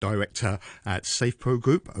Director at SafePro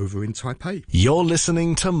Group over in Taipei. You're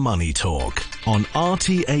listening to Money Talk on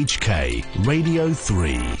RTHK Radio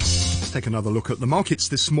 3. Let's take another look at the markets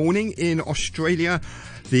this morning. In Australia,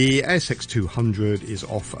 the ASX 200 is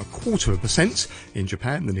off 0.25%. In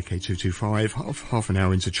Japan, the Nikkei 225, half an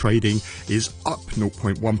hour into trading, is up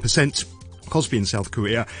 0.1%. Kospi in South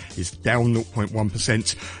Korea is down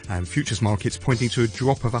 0.1%, and futures markets pointing to a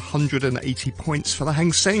drop of 180 points for the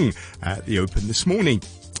Hang Seng at the open this morning.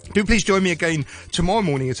 Do please join me again tomorrow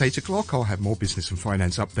morning at 8 o'clock. I'll have more business and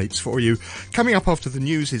finance updates for you. Coming up after the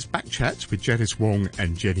news is Back Chat with Janice Wong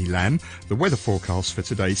and Jenny Lam. The weather forecast for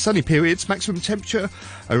today: sunny periods, maximum temperature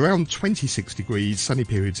around 26 degrees, sunny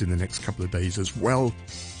periods in the next couple of days as well.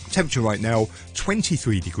 Temperature right now,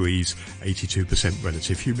 23 degrees, 82%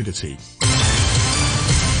 relative humidity.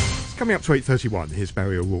 Coming up to 8:31, here's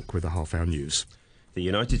Barry O'Rourke with the half-hour news. The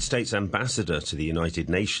United States ambassador to the United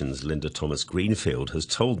Nations, Linda Thomas-Greenfield, has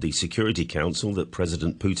told the Security Council that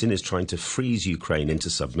President Putin is trying to freeze Ukraine into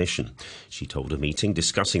submission. She told a meeting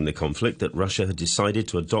discussing the conflict that Russia had decided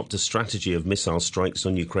to adopt a strategy of missile strikes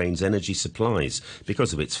on Ukraine's energy supplies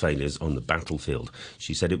because of its failures on the battlefield.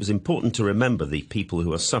 She said it was important to remember the people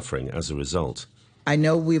who are suffering as a result. I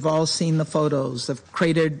know we've all seen the photos of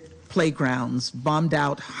cratered playgrounds, bombed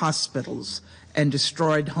out hospitals, and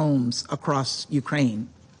destroyed homes across Ukraine.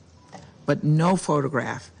 But no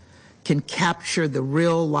photograph can capture the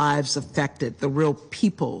real lives affected, the real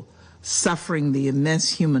people suffering the immense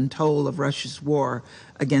human toll of Russia's war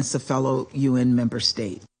against a fellow UN member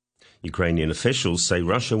state. Ukrainian officials say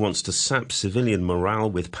Russia wants to sap civilian morale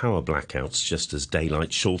with power blackouts just as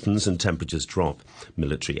daylight shortens and temperatures drop.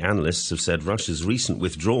 Military analysts have said Russia's recent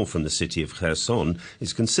withdrawal from the city of Kherson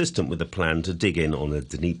is consistent with a plan to dig in on the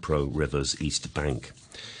Dnipro River's east bank.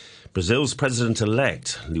 Brazil's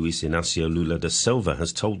president-elect, Luiz Inácio Lula da Silva,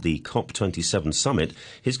 has told the COP27 summit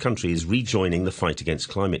his country is rejoining the fight against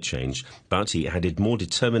climate change, but he added more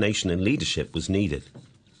determination and leadership was needed.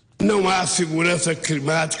 Não há segurança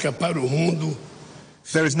climática para o mundo.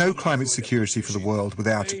 There is no climate security for the world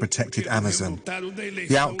without a protected Amazon.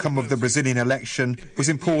 The outcome of the Brazilian election was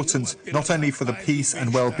important not only for the peace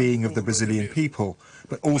and well-being of the Brazilian people,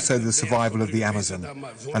 but also the survival of the Amazon,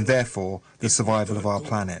 and therefore the survival of our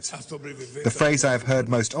planet. The phrase I have heard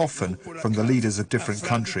most often from the leaders of different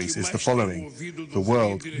countries is the following: the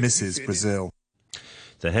world misses Brazil.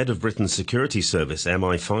 The head of Britain's security service,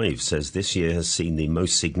 MI5, says this year has seen the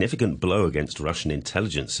most significant blow against Russian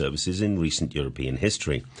intelligence services in recent European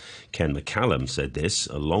history. Ken McCallum said this,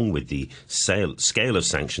 along with the scale of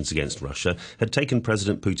sanctions against Russia, had taken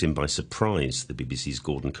President Putin by surprise. The BBC's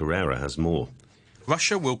Gordon Carrera has more.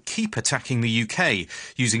 Russia will keep attacking the UK,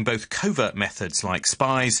 using both covert methods like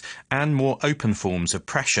spies and more open forms of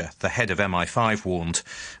pressure, the head of MI5 warned.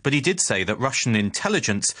 But he did say that Russian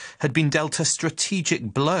intelligence had been dealt a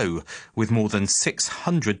strategic blow, with more than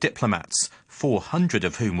 600 diplomats, 400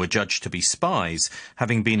 of whom were judged to be spies,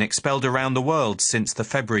 having been expelled around the world since the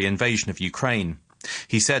February invasion of Ukraine.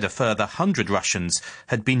 He said a further 100 Russians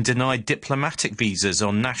had been denied diplomatic visas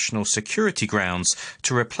on national security grounds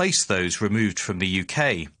to replace those removed from the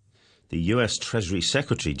UK. The US Treasury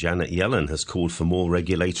Secretary Janet Yellen has called for more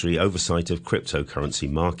regulatory oversight of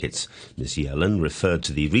cryptocurrency markets. Ms. Yellen referred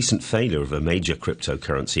to the recent failure of a major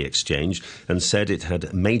cryptocurrency exchange and said it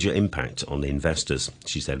had major impact on investors.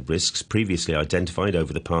 She said risks previously identified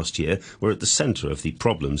over the past year were at the centre of the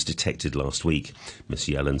problems detected last week. Ms.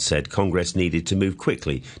 Yellen said Congress needed to move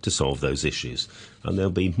quickly to solve those issues. And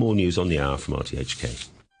there'll be more news on the hour from RTHK.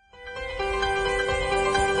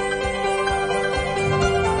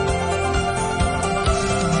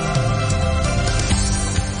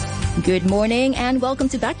 Good morning and welcome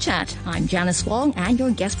to Back Chat. I'm Janice Wong and your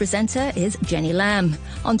guest presenter is Jenny Lam.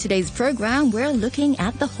 On today's program, we're looking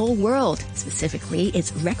at the whole world, specifically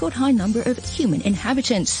its record high number of human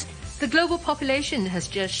inhabitants. The global population has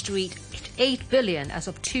just reached 8 billion as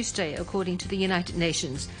of Tuesday, according to the United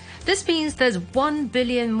Nations. This means there's 1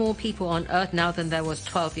 billion more people on Earth now than there was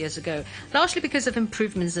 12 years ago, largely because of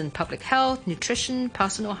improvements in public health, nutrition,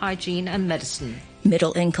 personal hygiene and medicine.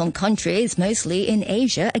 Middle-income countries, mostly in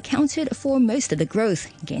Asia, accounted for most of the growth,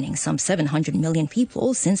 gaining some 700 million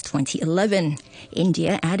people since 2011.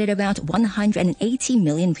 India added about 180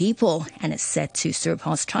 million people and is set to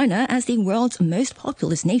surpass China as the world's most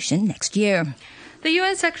populous nation next year. The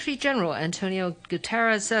UN Secretary-General Antonio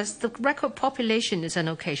Guterres says the record population is an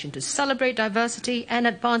occasion to celebrate diversity and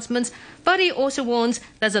advancements, but he also warns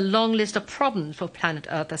there's a long list of problems for planet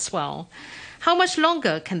Earth as well. How much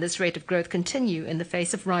longer can this rate of growth continue in the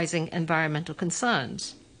face of rising environmental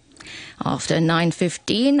concerns? After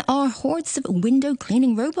 9:15, are hordes of window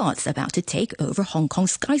cleaning robots about to take over Hong Kong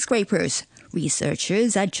skyscrapers?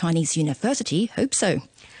 Researchers at Chinese University hope so.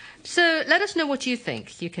 So let us know what you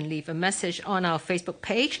think. You can leave a message on our Facebook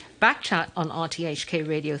page, Backchat on RTHK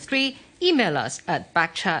Radio 3, email us at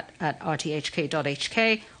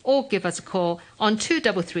backchat@rthk.hk, or give us a call on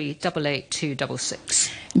 233 88266.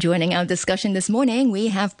 Joining our discussion this morning, we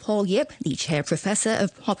have Paul Yip, the Chair Professor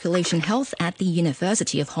of Population Health at the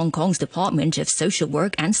University of Hong Kong's Department of Social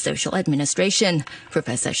Work and Social Administration,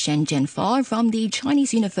 Professor Shen Jianfa from the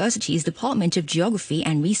Chinese University's Department of Geography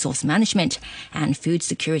and Resource Management, and food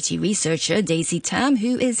security researcher Daisy Tam,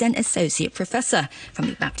 who is an Associate Professor from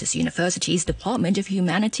the Baptist University's Department of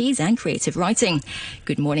Humanities and Creative Writing.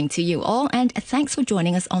 Good morning to you all, and thanks for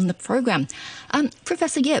joining us on the program.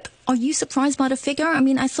 Professor Yip, are you surprised by the figure? I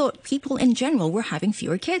mean, I thought people in general were having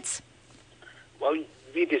fewer kids. Well,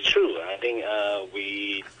 it is true. I think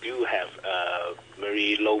we do have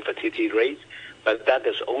very low fertility rates, but that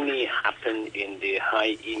has only happened in the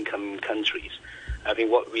high-income countries. I think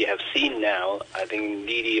what we have seen now, I think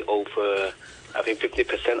nearly over,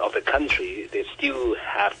 50% of the country, they still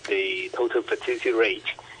have the total fertility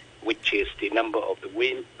rate, which is the number of the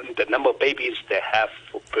number of babies they have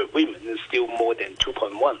per women is still more than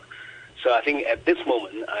 2.1. So I think at this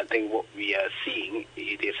moment, I think what we are seeing,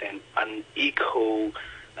 it is an unequal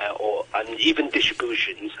or uneven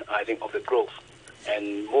distribution, I think, of the growth.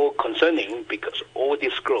 And more concerning because all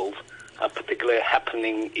this growth are particularly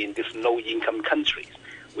happening in these low-income countries,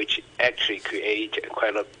 which actually create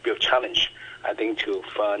quite a bit of challenge, I think, to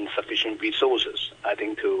fund sufficient resources, I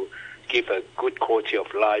think, to give a good quality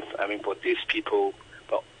of life, for these people.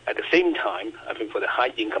 But at the same time, I think for the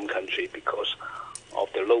high-income country, because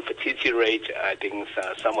of the low fertility rate, I think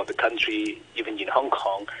some of the country, even in Hong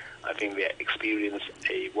Kong, I think we experience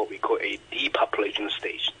what we call a depopulation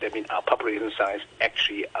stage. That means our population size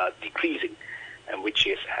actually are decreasing, and which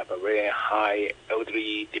is have a very high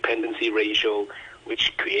elderly dependency ratio,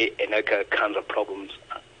 which create another kind of problems.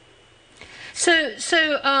 So,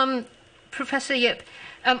 Professor Yip,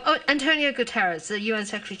 Antonio Guterres, the UN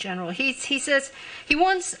Secretary General, he says he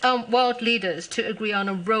wants world leaders to agree on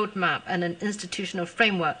a roadmap and an institutional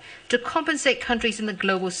framework to compensate countries in the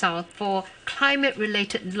global south for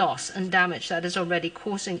climate-related loss and damage that is already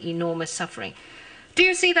causing enormous suffering. Do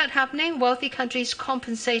you see that happening? Wealthy countries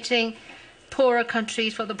compensating poorer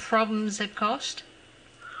countries for the problems they've caused?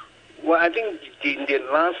 Well, I think in the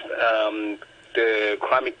last the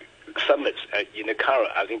climate summits in the Cairo,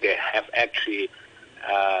 I think they have actually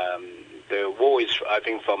the voice, I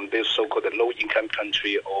think, from this so-called low-income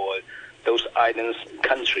country or those islands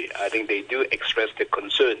country, I think they do express their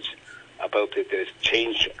concerns about the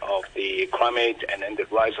change of the climate and then the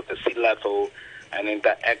rise of the sea level, and then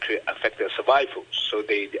that actually affect their survival. So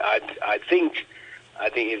I think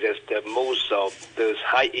it is the most of those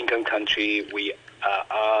high-income country we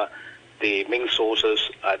are the main sources,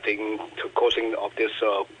 I think, to causing of this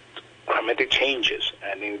climatic changes.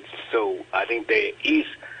 And so I think there is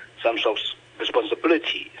some sort of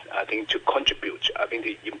responsibility, I think, to contribute, I think,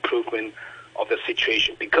 the improvement of the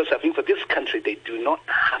situation. Because I think for this country, they do not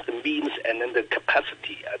have the means and then the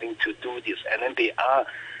capacity, I think, to do this. And then they are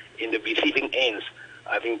in the receiving ends,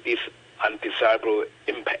 I think, this undesirable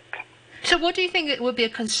impact. So what do you think it would be a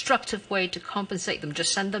constructive way to compensate them?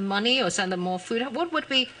 Just send them money or send them more food? What would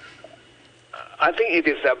be... I think it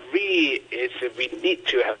is we need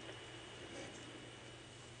to have...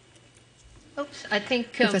 Oops, I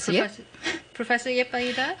think Professor Yip, are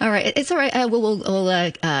you there? All right, it's all right. We'll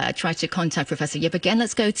try to contact Professor Yip again.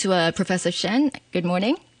 Let's go to Professor Shen. Good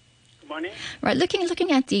morning. Good morning. Right,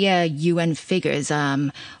 looking at the UN figures,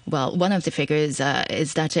 one of the figures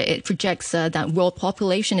is that it projects that world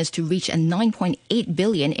population is to reach 9.8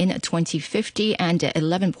 billion in 2050 and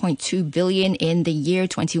 11.2 billion in the year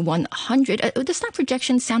 2100. Does that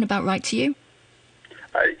projection sound about right to you?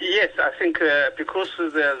 Yes, I think because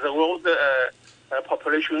the world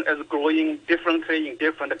population is growing differently in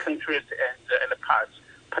different countries and parts,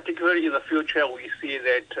 particularly in the future, we see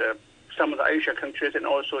that some of the Asian countries and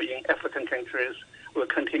also in African countries will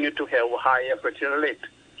continue to have higher fertility rate.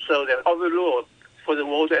 So that overall, for the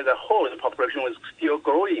world as a whole, the population is still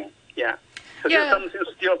growing. Yeah. So there's something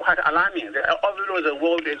still quite alarming. Overall, the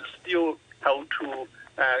world is still how to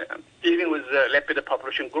dealing with the rapid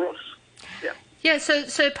population growth. Yeah. Yeah,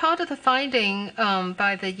 so part of the finding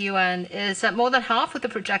by the UN is that more than half of the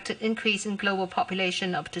projected increase in global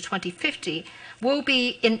population up to 2050 will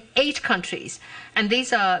be in 8 countries. And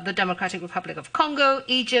these are the Democratic Republic of Congo,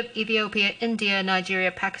 Egypt, Ethiopia, India, Nigeria,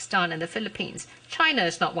 Pakistan, and the Philippines. China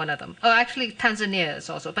is not one of them. Oh, actually, Tanzania is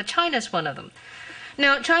also, but China is one of them.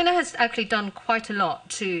 Now, China has actually done quite a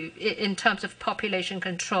lot in terms of population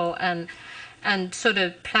control and sort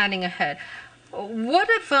of planning ahead. What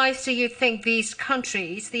advice do you think these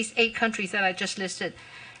 8 countries that I just listed,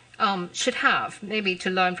 should have, maybe to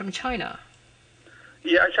learn from China?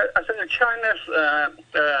 Yeah, I think China's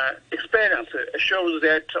experience shows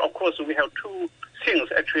that, of course, we have 2 things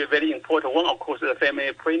actually very important. One, of course, is the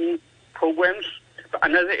family planning programs, but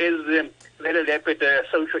another is the very rapid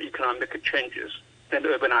socio-economic changes and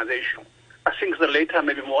urbanization. I think the latter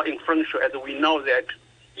may be more influential, as we know that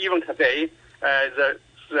even today,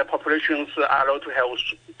 the populations are allowed to have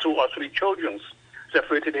 2 or 3 children. The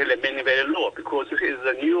fertility remains very low because this is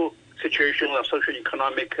a new situation of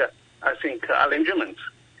socio-economic, I think, arrangement.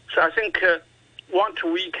 So I think what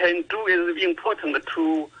we can do is important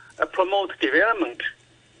to promote development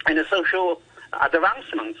and social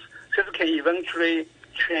advancements. This can eventually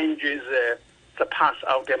change the path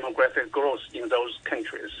of demographic growth in those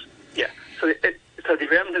countries. Yeah, so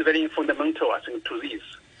development is very fundamental, I think, to this.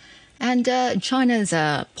 And China's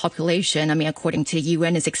population, I mean, according to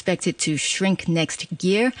UN, is expected to shrink next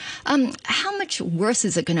year. How much worse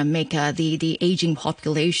is it going to make the aging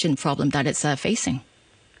population problem that it's facing?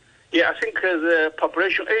 Yeah, I think the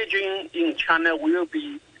population aging in China will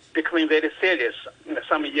be becoming very serious in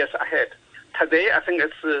some years ahead. Today, I think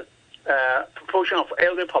it's proportion of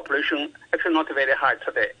elderly population actually not very high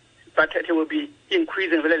today, but it will be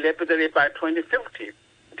increasing very rapidly by 2050.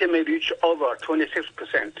 It may reach over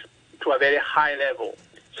 26%. To a very high level.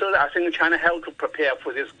 So I think China has to prepare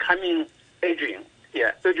for this coming aging,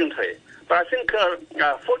 urgently. But I think,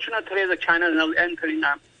 fortunately, China is now entering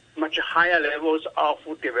much higher levels of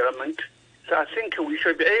development. So I think we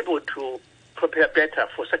should be able to prepare better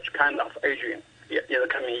for such kind of aging in the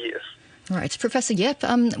coming years. All right. Professor Yip,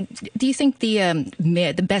 do you think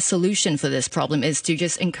the best solution for this problem is to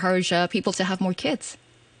just encourage people to have more kids?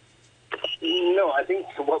 No, I think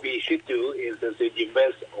what we should do is to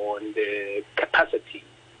invest on the capacity,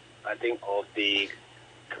 I think, of the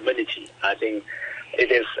community. I think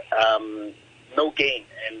it is no gain,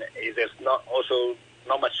 and it is not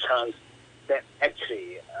much chance that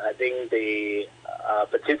actually I think the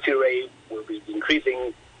fertility rate will be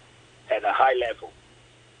increasing at a high level.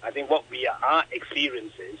 I think what we are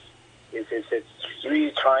experiencing is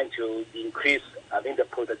really trying to increase, I think, the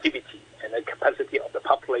productivity and the capacity of the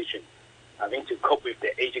population, I think, to cope with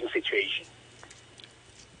the aging situation.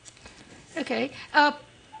 Okay.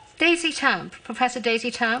 Daisy Tam, Professor Daisy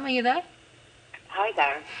Tam, are you there? Hi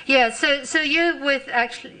there. Yeah, so you're with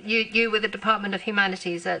you with the Department of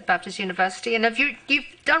Humanities at Baptist University, and you've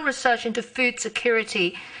done research into food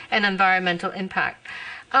security and environmental impact.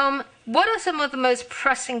 What are some of the most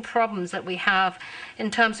pressing problems that we have in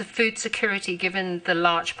terms of food security, given the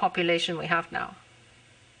large population we have now?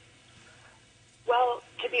 Well,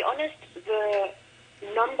 to be honest, the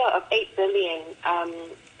number of 8 billion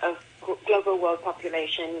of global world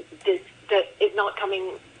population is not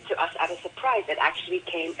coming to us as a surprise. It actually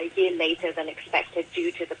came a year later than expected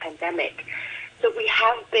due to the pandemic. So we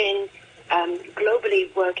have been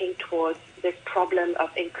globally working towards this problem of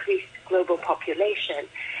increased global population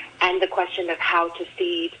and the question of how to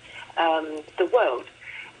feed the world.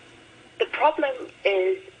 The problem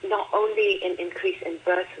is not only an increase in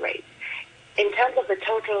birth rates. In terms of the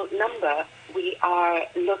total number, we are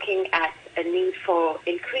looking at a need for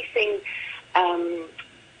increasing,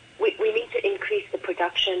 we need to increase the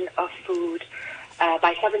production of food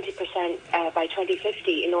by 70% by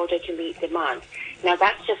 2050 in order to meet demand. Now,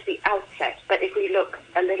 that's just the outset, but if we look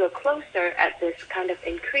a little closer at this kind of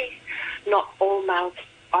increase, not all mouths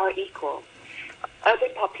are equal. Urban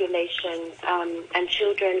population and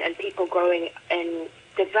children and people growing in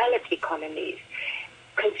developed economies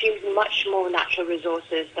consumes much more natural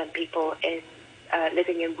resources than people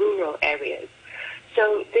living in rural areas.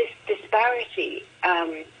 So this disparity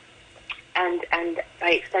and by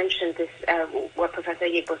extension, this what Professor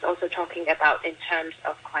Yip was also talking about in terms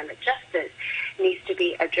of climate justice needs to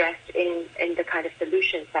be addressed in the kind of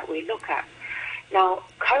solutions that we look at. Now,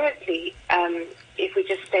 currently, if we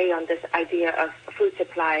just stay on this idea of food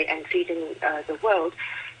supply and feeding the world,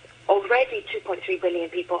 already 2.3 billion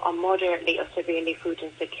people are moderately or severely food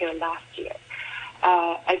insecure last year.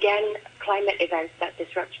 Again, climate events that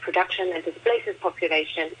disrupt production and displaces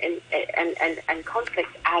population and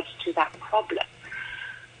conflicts add to that problem.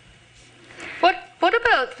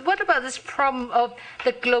 What about this problem of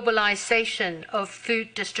the globalization of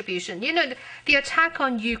food distribution? You know, the attack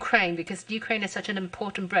on Ukraine, because Ukraine is such an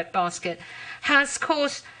important breadbasket, has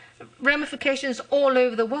caused ramifications all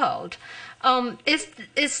over the world.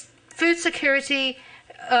 Is food security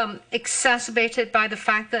exacerbated by the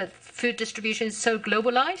fact that food distribution is so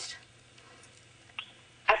globalized?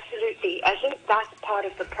 Absolutely. I think that's part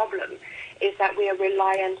of the problem, is that we are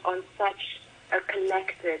reliant on such a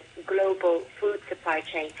connected global food supply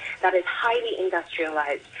chain that is highly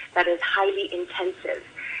industrialized, that is highly intensive.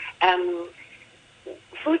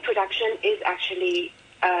 Food production is actually,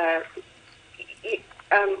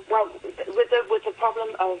 with the problem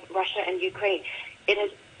of Russia and Ukraine, it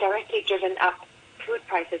has directly driven up food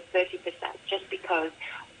prices 30%, just because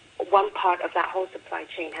one part of that whole supply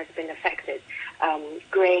chain has been affected.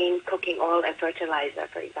 Grain, cooking oil, and fertilizer,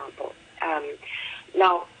 for example.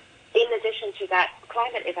 Now, in addition to that,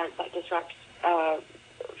 climate events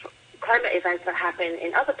that happen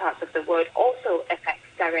in other parts of the world also affect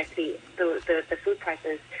directly the food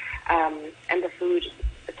prices and the food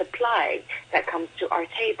supply that comes to our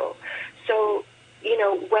table. So,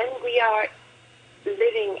 when we are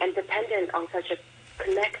living and dependent on such a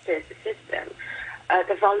connected system,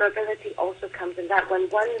 the vulnerability also comes in that when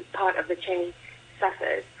one part of the chain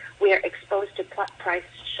suffers, we are exposed to price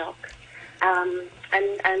shock and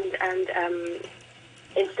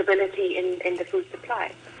instability in the food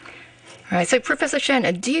supply. All right. So, Professor Shen,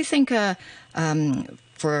 do you think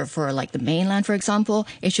for like the mainland, for example,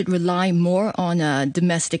 it should rely more on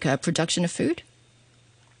domestic production of food?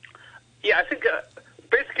 Yeah, I think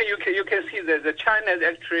basically you can see that China is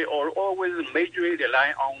actually always majorly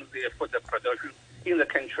rely on the food production in the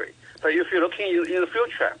country. But if you're looking in the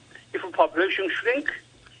future, if population shrink,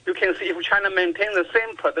 you can see if China maintains the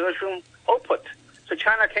same production output, so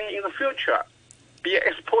China can in the future be an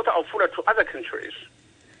exporter of food to other countries.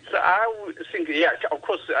 So I would think, of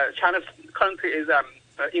course, China currently is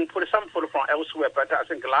import some food from elsewhere, but I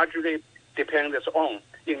think largely depends on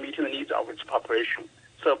in meeting the needs of its population.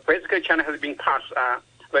 So basically, China has been past a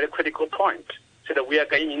very critical point, so that we are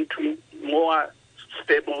getting into more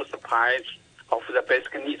stable supplies of the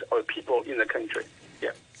basic needs of people in the country.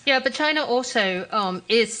 Yeah. Yeah, but China also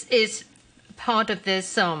is part of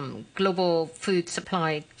this global food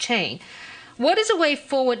supply chain. What is a way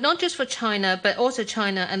forward, not just for China, but also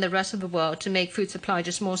China and the rest of the world, to make food supply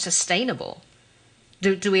just more sustainable?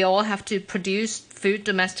 Do we all have to produce food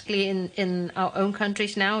domestically in our own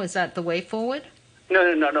countries now? Is that the way forward?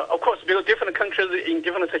 No. Of course, because different countries in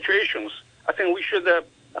different situations, I think we should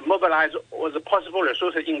mobilize all the possible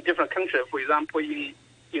resources in different countries. For example,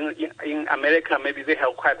 in America, maybe they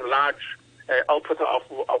have quite a large output of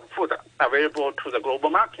food available to the global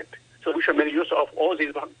market. So we should make use of all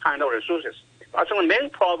these kind of resources. I think the main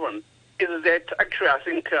problem is that actually, I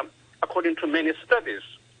think, according to many studies,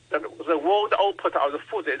 that the world output of the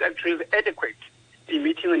food is actually adequate in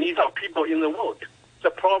meeting the needs of people in the world.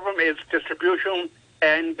 The problem is distribution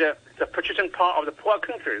and the purchasing power of the poor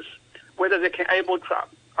countries, whether they can able to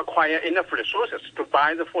acquire enough resources to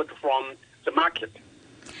buy the food from the market.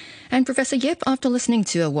 And Professor Yip, after listening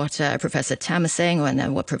to what Professor Tam is saying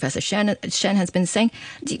and what Professor Shen has been saying,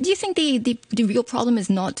 do you think the real problem is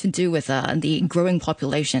not to do with the growing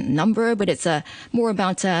population number, but it's more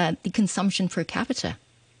about the consumption per capita?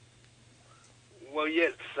 Well,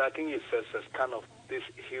 yes, I think it's kind of this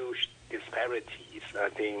huge disparities, I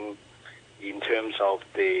think, in terms of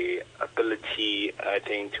the ability, I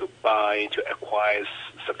think, to acquire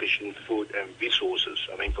sufficient food and resources,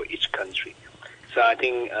 I mean, for each country. So I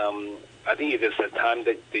think it is a time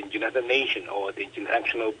that the United Nations or the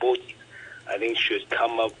international bodies, I think, should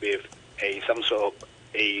come up with some sort of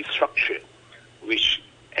a structure which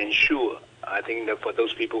ensure, I think, that for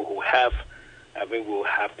those people who have, I think, will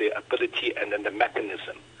have the ability and then the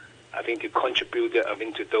mechanism, I think, to contribute, I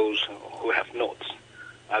think, to those who have not.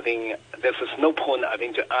 I think there's no point, I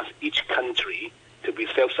think, to ask each country to be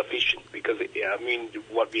self-sufficient, because, I mean,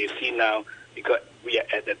 what we see now, because we are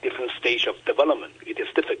at a different stage of development, it is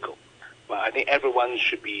difficult. But I think everyone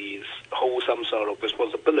should hold some sort of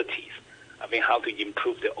responsibilities, I mean, how to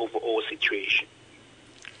improve the overall situation.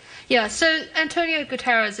 Yeah, so Antonio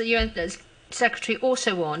Guterres, the UN Secretary,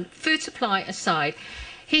 also warned, food supply aside,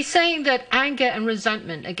 he's saying that anger and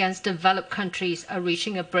resentment against developed countries are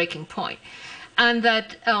reaching a breaking point. And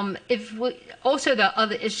that also there are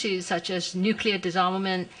other issues such as nuclear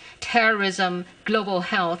disarmament, terrorism, global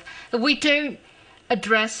health, that we don't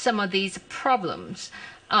address some of these problems.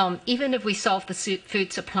 Even if we solve the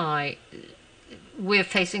food supply, we're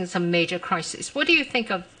facing some major crisis. What do you think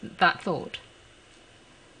of that thought?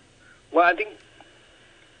 Well, I think...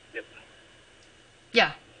 Yep.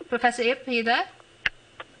 Yeah. Professor Ip, are you there?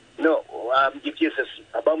 No, if you ask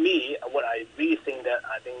about me, what I really think that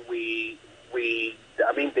I think the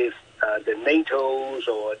NATO's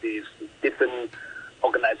or these different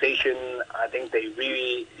organizations, I think they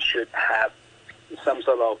really should have some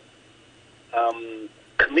sort of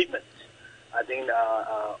commitment I think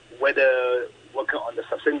whether working on the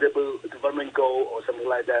sustainable development goal or something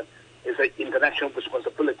like that is an international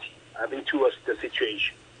responsibility, I think, towards the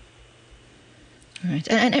situation. Right.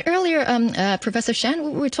 And earlier, Professor Shan,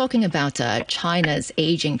 we were talking about China's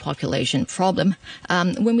aging population problem.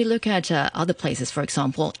 When we look at other places, for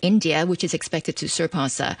example, India, which is expected to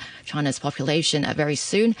surpass China's population very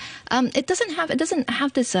soon, it doesn't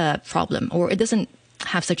have this problem, or it doesn't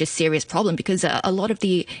have such a serious problem because a lot of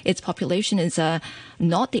its population is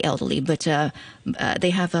not the elderly, but they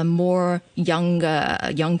have more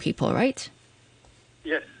young people, right?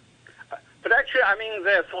 Yes. But actually, I mean,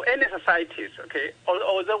 for any societies, okay,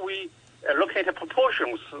 although we look at the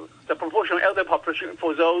proportions, the proportion of elder population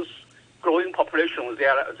for those growing populations, they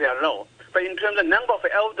are low. But in terms of number of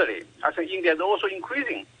elderly, I think India is also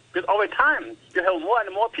increasing. Because over time, you have more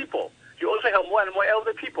and more people. You also have more and more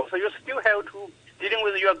elder people. So you still have to dealing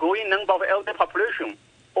with your growing number of elder population,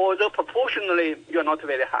 although proportionally you're not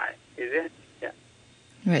very high, is it? Yeah.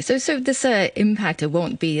 Right. So this impact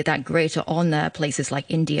won't be that great on places like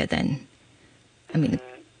India then. I mean,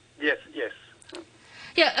 yes.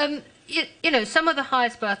 Yeah, some of the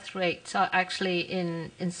highest birth rates are actually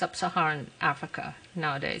in sub-Saharan Africa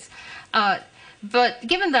nowadays. But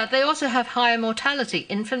given that, they also have higher mortality,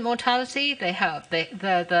 infant mortality. They have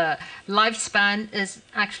the lifespan is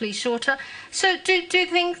actually shorter. So do you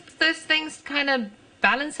think those things kind of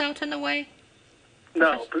balance out in a way?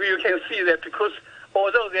 No, but you can see that because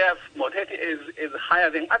although their mortality is higher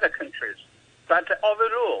than other countries, but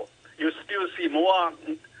overall you still see more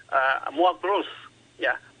growth,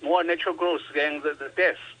 more natural growth than the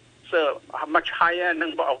deaths. So a much higher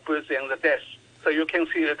number of births than the deaths. So you can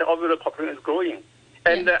see that the overall population is growing.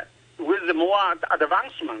 And with the more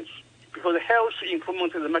advancements, because health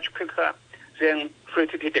improvement is much quicker than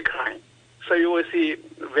fertility decline. So you will see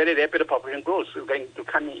very rapid population growth going to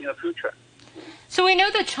come in the future. So we know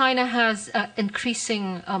that China has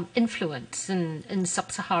increasing influence in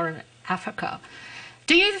sub-Saharan Africa.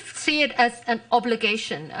 Do you see it as an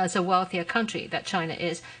obligation as a wealthier country that China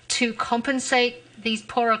is to compensate these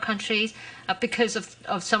poorer countries because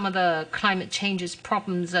of some of the climate changes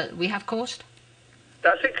problems that we have caused?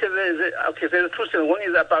 I think there's two things. One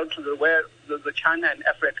is about where the China and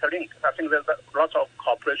Africa link. I think there's lots of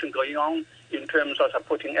cooperation going on in terms of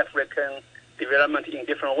supporting African development in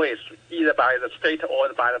different ways, either by the state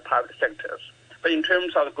or by the private sectors. But in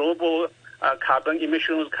terms of global carbon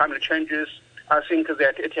emissions, climate changes, I think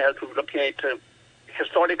that it has to look at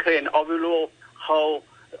historically and overall how,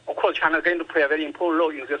 of course, China is going to play a very important role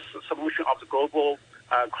in this solution of the global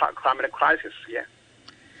climate crisis. Yeah.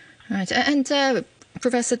 Right. And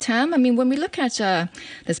Professor Tam, I mean, when we look at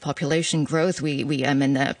this population growth,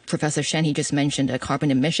 Professor Shen, he just mentioned carbon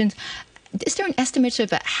emissions. Is there an estimate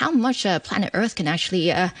of how much planet Earth can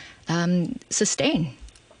actually sustain?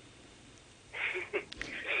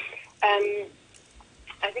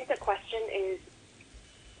 I think the question is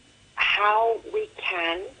how we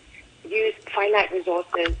can use finite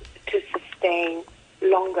resources to sustain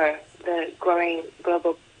longer the growing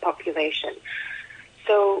global population.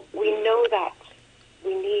 So we know that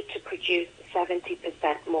we need to produce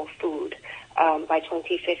 70% more food by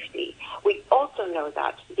 2050. We also know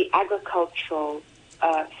that the agricultural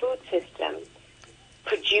food system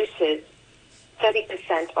produces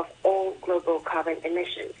 30% of all global carbon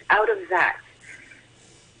emissions. Out of that,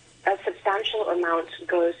 a substantial amount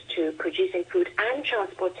goes to producing food and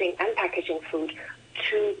transporting and packaging food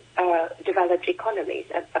to developed economies.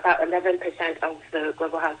 About 11% of the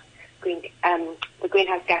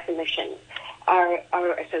greenhouse gas emissions are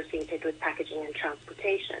associated with packaging and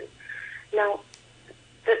transportation. Now,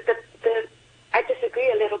 I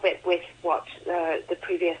disagree a little bit with what the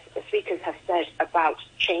previous speakers have said about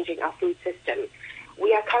changing our food system.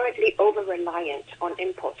 We are currently over-reliant on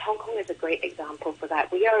imports. Hong Kong is a great example for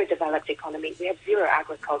that. We are a developed economy. We have zero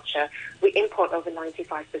agriculture. We import over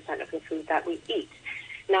 95% of the food that we eat.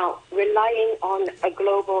 Now, relying on a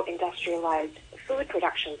global industrialized food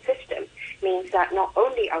production system means that not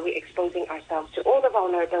only are we exposing ourselves to all the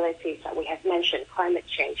vulnerabilities that we have mentioned, climate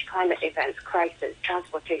change, climate events, crisis,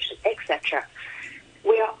 transportation, etc.,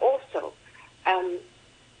 we are also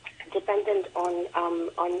dependent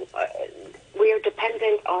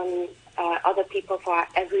on other people for our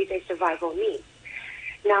everyday survival needs.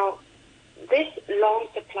 Now, this long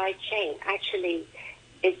supply chain actually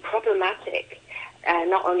is problematic,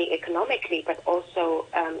 not only economically but also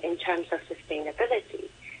in terms of sustainability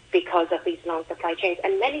because of these long supply chains.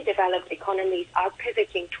 And many developed economies are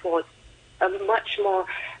pivoting towards a much more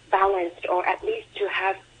balanced, or at least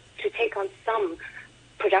to take on some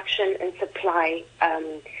production and supply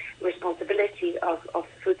responsibility of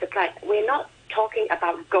food supply. We're not talking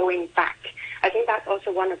about going back. I think that's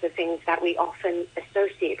also one of the things that we often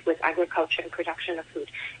associate with agriculture and production of food,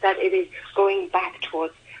 that it is going back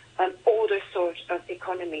towards an older sort of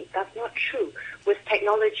economy. That's not true. With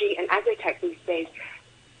technology and agri-tech these days,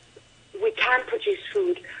 we can produce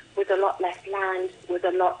food with a lot less land, with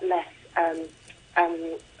a lot less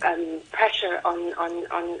pressure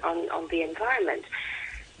on the environment.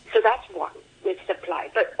 So that's one, with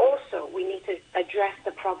supply. But also we need to address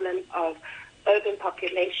the problem of urban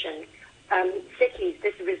population, cities,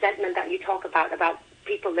 this resentment that you talk about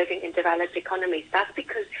people living in developed economies. That's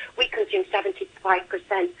because we consume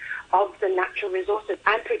 75% of the natural resources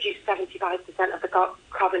and produce 75% of the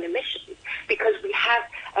carbon emissions, because we have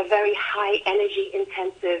a very high energy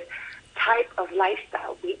intensive type of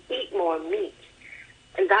lifestyle. We eat more meat,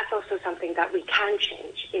 and that's also something that we can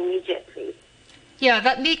change immediately. Yeah,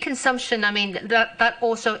 that meat consumption, I mean, that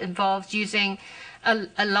also involves using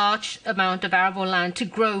a large amount of arable land to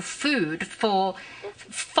grow food for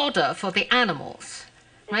fodder for the animals,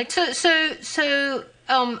 right? So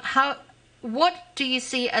what do you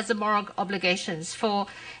see as the moral obligations for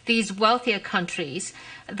these wealthier countries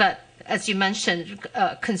that, as you mentioned,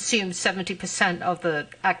 consume 70% of the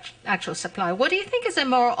actual supply? What do you think is a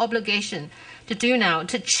moral obligation to do now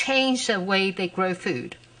to change the way they grow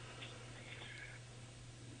food?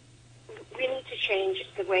 We need to change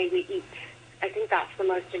the way we eat. I think that's the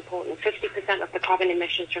most important. 50% of the carbon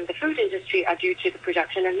emissions from the food industry are due to the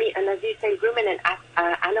production of meat. And as you say, ruminant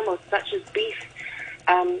animals such as beef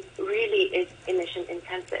really is emission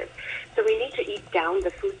intensive. So we need to eat down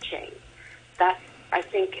the food chain. That's, I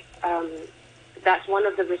think, that's one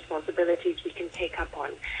of the responsibilities we can take up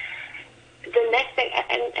on. The next thing,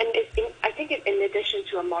 I think in addition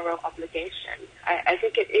to a moral obligation, I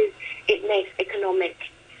think it makes economic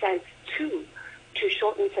sense too, to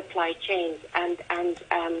shorten supply chains and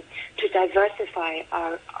to diversify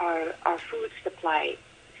our food supply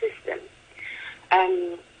system.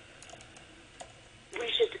 We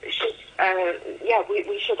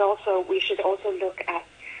should also look at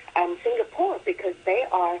Singapore, because they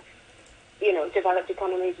are, developed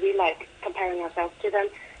economies. We like comparing ourselves to them.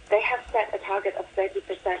 They have set a target of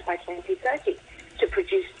 30% by 2030 to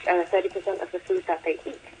produce 30% of the food that they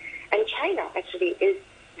eat. And China actually is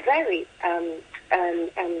very, as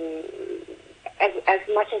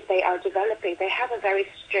much as they are developing, they have a very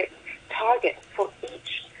strict target for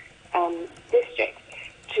each district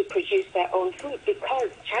to produce their own food, because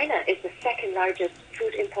China is the second largest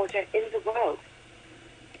food importer in the world.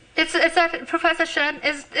 Is that, Professor Shen,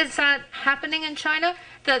 is that happening in China?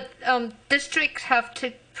 That districts have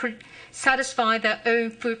to satisfy their own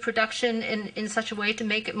food production in such a way to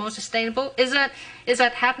make it more sustainable? Is that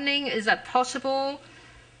happening? Is that possible?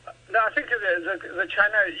 No, I think the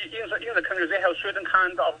China, in the country, they have certain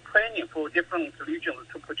kind of planning for different regions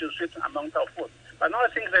to produce certain amount of food. But I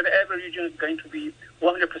think that every region is going to be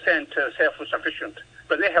 100% self-sufficient.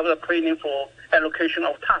 But they have the planning for allocation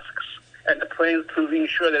of tasks and the plan to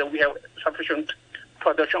ensure that we have sufficient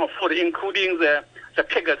production of food, including the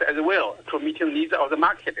pigs as well, to meet the needs of the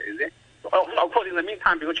market. Of course, in the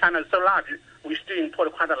meantime, because China is so large, we still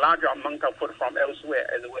import quite a large amount of food from elsewhere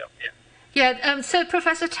as well. Yeah, so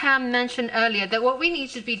Professor Tam mentioned earlier that what we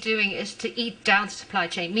need to be doing is to eat down the supply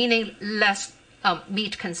chain, meaning less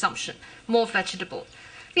meat consumption, more vegetables.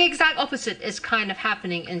 The exact opposite is kind of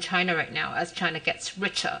happening in China right now as China gets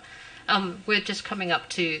richer. We're just coming up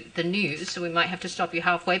to the news, so we might have to stop you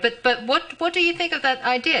halfway. But what do you think of that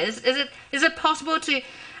idea? Is it possible to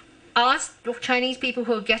ask Chinese people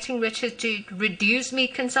who are getting richer to reduce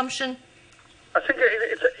meat consumption? I think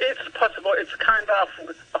it's possible. It's kind of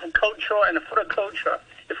culture and food culture.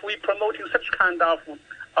 If we promoting such kind of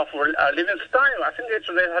living style, I think it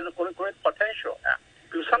has a great potential.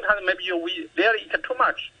 Because sometimes maybe we eat too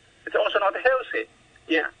much. It's also not healthy.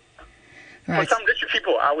 Yeah. Right. For some rich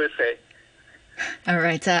people, I will say. All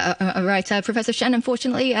right, Professor Shen,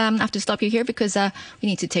 unfortunately, I have to stop you here because we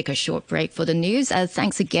need to take a short break for the news.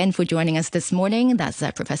 Thanks again for joining us this morning. That's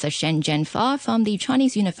Professor Shen Zhenfa from the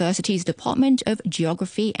Chinese University's Department of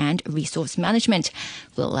Geography and Resource Management.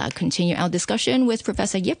 We'll continue our discussion with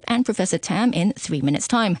Professor Yip and Professor Tam in 3 minutes'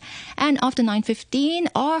 time. And after 9:15,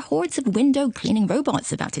 are hordes of window cleaning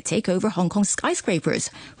robots about to take over Hong Kong skyscrapers?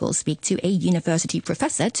 We'll speak to a university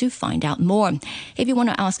professor to find out more. If you want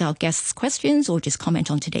to ask our guests questions or just comment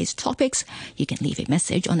on today's topics, you can leave a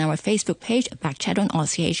message on our Facebook page, Backchat on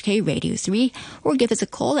RTHK Radio 3, or give us a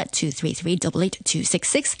call at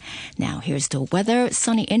 233-88266. Now, here's the weather.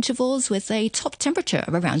 Sunny intervals with a top temperature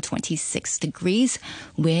of around 26 degrees.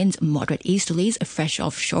 Winds moderate easterlies, fresh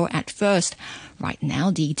offshore at first. Right now,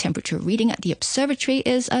 the temperature reading at the observatory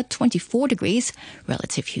is at 24 degrees.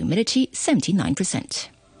 Relative humidity, 79%.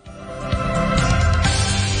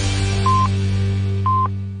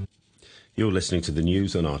 You're listening to the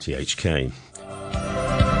news on RTHK.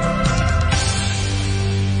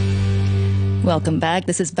 Welcome back.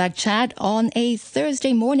 This is Back Chat on a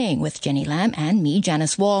Thursday morning with Jenny Lam and me,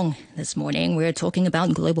 Janice Wong. This morning, we're talking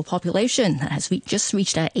about global population that has just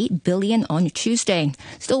reached 8 billion on Tuesday.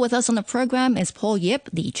 Still with us on the program is Paul Yip,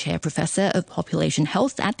 the Chair Professor of Population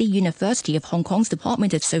Health at the University of Hong Kong's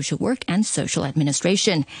Department of Social Work and Social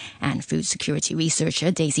Administration, and food security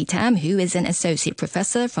researcher Daisy Tam, who is an Associate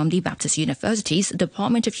Professor from the Baptist University's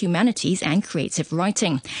Department of Humanities and Creative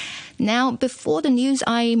Writing. Now, before the news,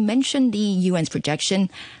 I mentioned the UN's projection,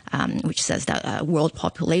 which says that world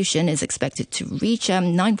population is expected to reach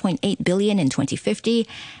 9.8 billion in 2050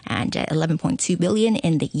 and 11.2 billion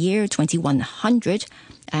in the year 2100.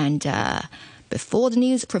 And before the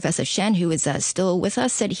news, Professor Shen, who is still with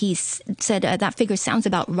us, said that figure sounds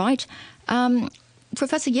about right.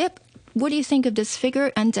 Professor Yip, what do you think of this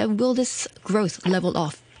figure, and will this growth level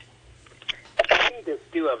off? I think there's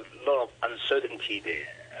still a lot of uncertainty there.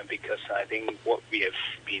 Because I think what we have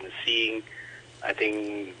been seeing, I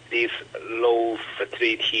think this low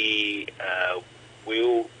fertility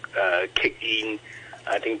will kick in,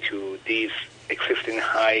 I think, to this existing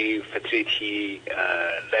high fertility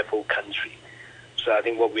level country. So I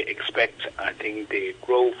think what we expect, I think the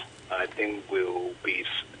growth, I think, will be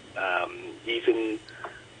even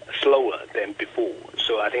slower than before.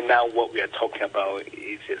 So I think now what we are talking about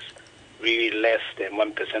is just really less than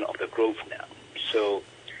 1% of the growth now. So.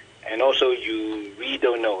 And also, you really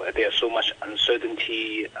don't know. There's so much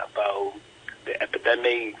uncertainty about the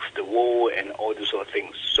epidemics, the war, and all these sort of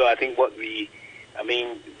things. So I think we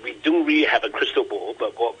don't really have a crystal ball,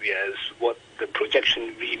 but what the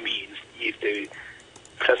projection really means, if the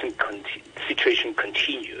present situation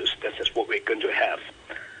continues, that's just what we're going to have.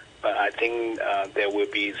 But I think there will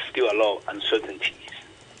be still a lot of uncertainties.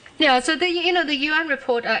 Yeah, so the UN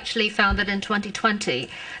report actually found that in 2020,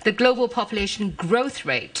 the global population growth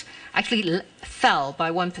rate actually fell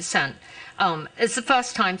by 1%. It's the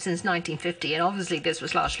first time since 1950, and obviously this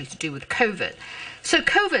was largely to do with COVID. So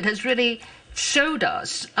COVID has really showed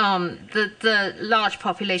us that the large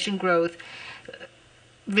population growth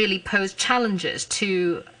really posed challenges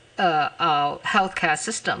to our healthcare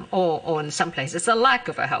system, or in some places, a lack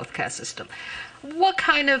of a healthcare system. What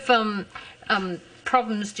kind of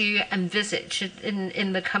problems do you envisage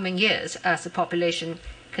in the coming years as the population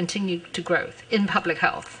continues to grow in public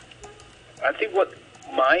health? I think what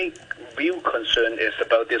my real concern is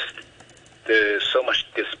about there's so much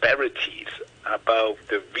disparities about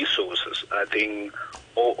the resources, I think,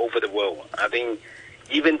 all over the world. I think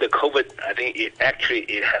even the COVID, I think it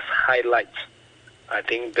has highlighted, I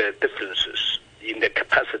think, the differences in the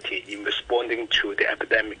capacity in responding to the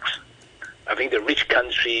epidemics. I think the rich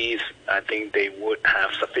countries, I think they would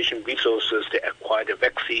have sufficient resources to acquire the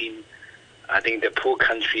vaccine. I think the poor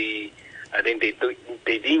country, I think they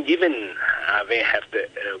didn't even have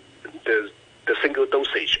the single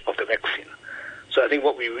dosage of the vaccine. So I think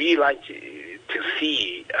what we really like to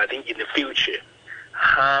see, I think, in the future,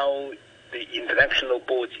 how the international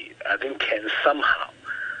body, I think, can somehow,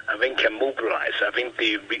 I think, can mobilize, I think,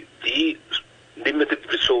 the limited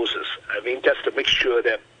resources, I think, just to make sure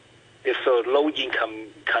that this sort of low-income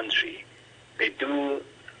country, they can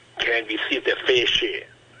receive their fair share.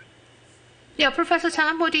 Yeah, Professor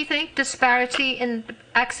Tam, what do you think? Disparity in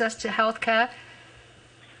access to healthcare?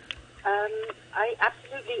 I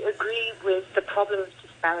absolutely agree with the problem of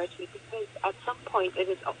disparity, because at some point it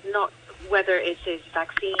is not, whether it is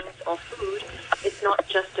vaccines or food, it's not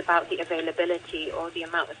just about the availability or the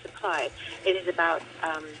amount of supply. It is about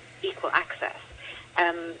equal access.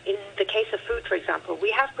 In the case of food, for example,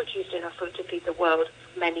 we have produced enough food to feed the world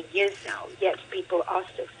many years now, yet people are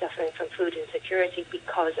still suffering from food insecurity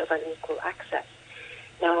because of unequal access.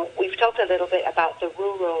 Now, we've talked a little bit about the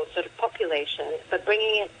rural sort of population, but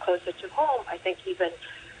bringing it closer to home, I think even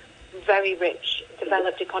very rich,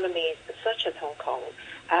 developed economies such as Hong Kong,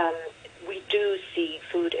 we do see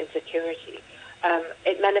food insecurity.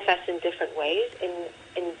 It manifests in different ways.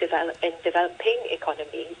 In developing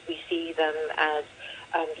economies, we see them as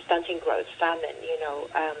stunting growth, famine,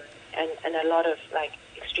 and a lot of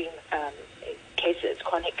extreme cases,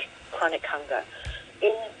 chronic hunger.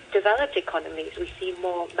 in developed economies, we see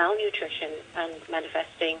more malnutrition and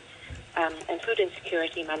manifesting, and food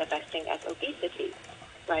insecurity manifesting as obesity,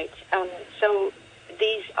 right? So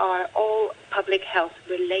these are all public health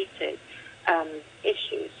related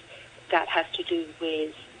issues that has to do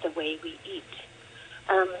with the way we eat.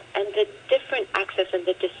 And the different access and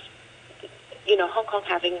Hong Kong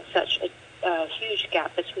having such a huge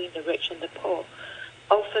gap between the rich and the poor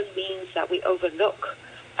often means that we overlook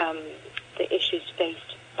the issues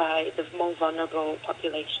faced by the more vulnerable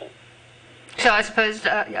population. So I suppose,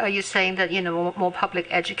 are you saying that, more public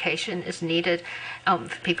education is needed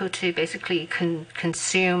for people to basically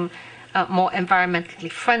consume more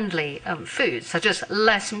environmentally friendly foods, such as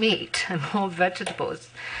less meat and more vegetables?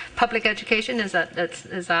 Public education, is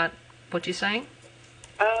that what you're saying?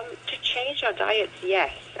 To change our diets,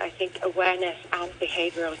 yes. I think awareness and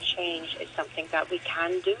behavioral change is something that we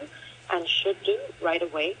can do and should do right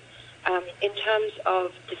away. In terms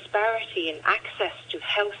of disparity in access to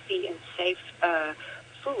healthy and safe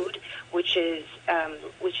food, which is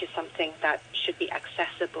something that should be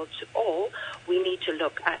accessible to all, we need to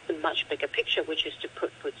look at the much bigger picture, which is to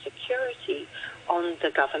put food security on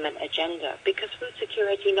the government agenda. Because food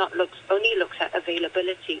security only looks at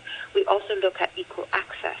availability, we also look at equal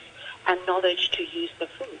access and knowledge to use the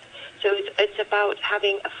food. So it's about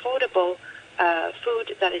having affordable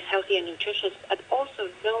food that is healthy and nutritious, and also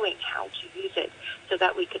knowing how to use it so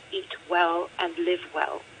that we could eat well and live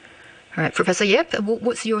well. All right, Professor Yip,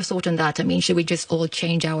 what's your thought on that? I mean, should we just all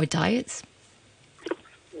change our diets?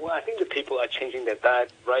 Well, I think the people are changing their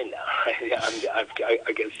diet right now.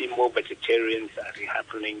 I can see more vegetarians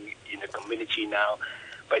happening in the community now.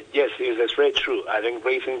 But yes, that's very true. I think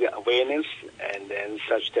raising the awareness and then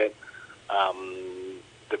such that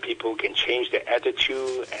the people can change their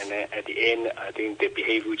attitude, and then at the end, I think their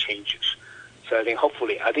behavior changes. So I think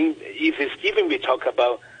hopefully, even we talk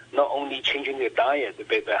about not only changing their diet,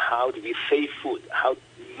 but how do we save food, how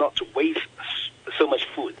not to waste so much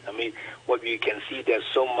food. I mean, what we can see, there's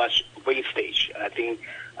so much wastage, I think,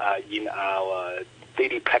 in our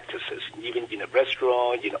daily practices, even in a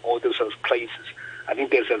restaurant, in all those sorts of places. I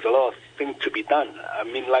think there's a lot of things to be done. I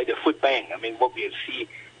mean, like the food bank. I mean, what we see,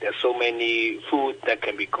 there's so many food that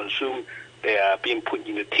can be consumed. They are being put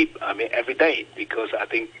in the tip, every day, because I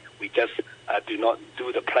think we just do not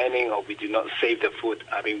do the planning, or we do not save the food,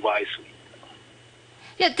 wisely.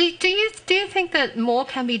 Yeah, do you think that more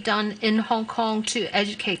can be done in Hong Kong to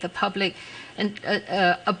educate the public and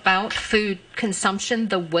about food consumption,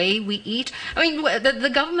 the way we eat? I mean,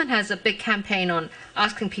 the government has a big campaign on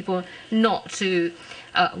asking people not to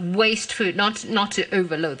waste food, not to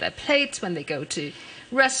overload their plates when they go to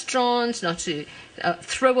restaurants, not to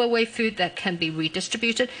throw away food that can be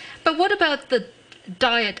redistributed. But what about the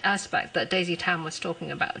diet aspect that Daisy Tam was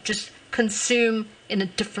talking about? Just consume in a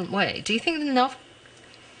different way. Do you think enough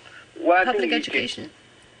public education?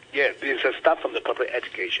 Yeah, it's a start from the public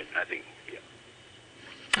education, I think.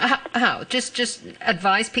 Yeah. How? Just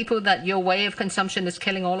advise people that your way of consumption is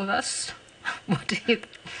killing all of us? What do you...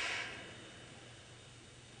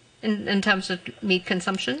 In terms of meat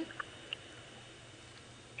consumption?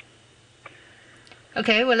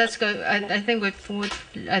 Okay, well, let's go. I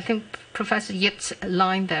think Professor Yip's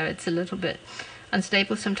line there, it's a little bit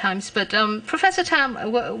unstable sometimes. But Professor Tam,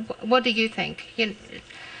 what do you think?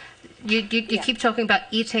 You keep talking about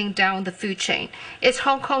eating down the food chain. Is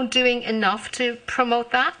Hong Kong doing enough to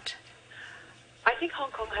promote that? I think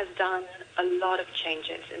Hong Kong has done a lot of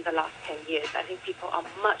changes in the last 10 years. I think people are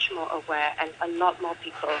much more aware, and a lot more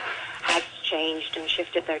people have changed and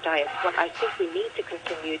shifted their diets. What I think we need to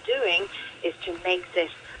continue doing is to make this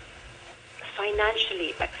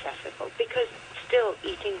financially accessible, because still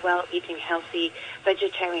eating well, eating healthy,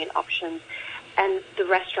 vegetarian options, and the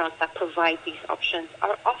restaurants that provide these options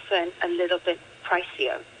are often a little bit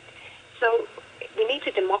pricier. So we need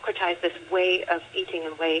to democratize this way of eating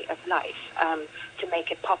and way of life to make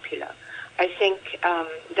it popular. I think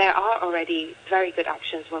there are already very good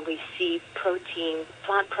options when we see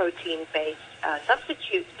plant protein-based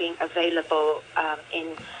substitutes being available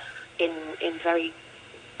in very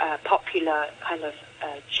popular kind of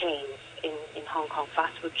chains in Hong Kong,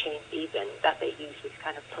 fast food chains even, that they use this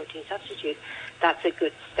kind of protein substitute. That's a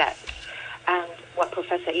good step. And what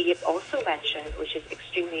Professor Yip also mentioned, which is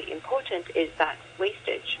extremely important, is that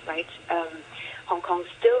wastage, right? Hong Kong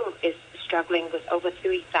still is struggling with over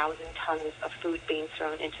 3,000 tons of food being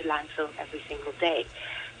thrown into landfill every single day.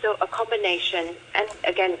 So a combination, and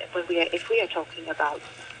again, if we are talking about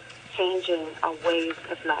changing our ways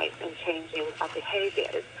of life and changing our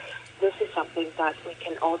behaviors, this is something that we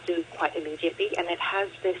can all do quite immediately, and it has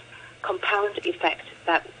this compound effect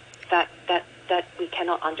that that we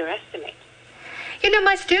cannot underestimate. You know,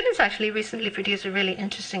 my students actually recently produced a really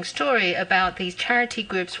interesting story about these charity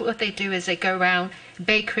groups. What they do is they go around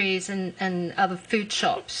bakeries and other food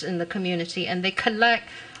shops in the community, and they collect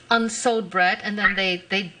unsold bread, and then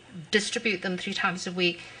they distribute them 3 times a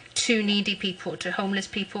week to needy people, to homeless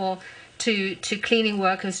people, to cleaning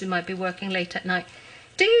workers who might be working late at night.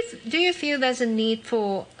 Do you feel there's a need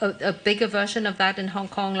for a bigger version of that in Hong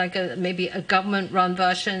Kong, like maybe a government-run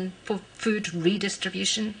version for food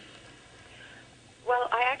redistribution? Well,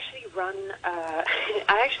 I actually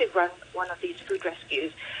run one of these food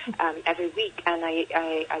rescues every week, and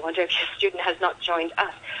I wonder if your student has not joined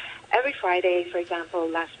us. Every Friday, for example,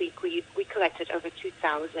 last week we collected over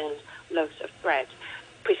 2,000 loaves of bread,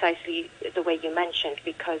 precisely the way you mentioned,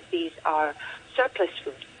 because these are surplus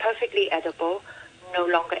food, perfectly edible, no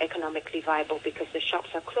longer economically viable because the shops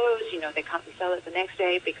are closed, they can't be sold the next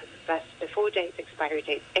day because of best before dates, expiry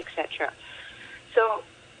dates, etc. So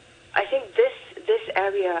I think this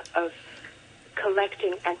area of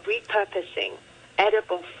collecting and repurposing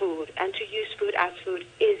edible food and to use food as food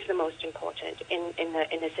is the most important in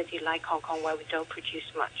a city like Hong Kong where we don't produce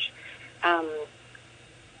much.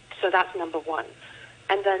 So that's number one.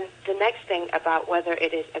 And then the next thing about whether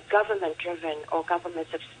it is a government-driven or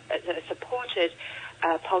government-supported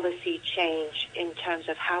policy change in terms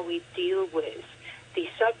of how we deal with these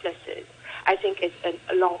surpluses, I think it's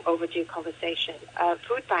a long overdue conversation.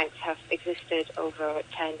 Food banks have existed over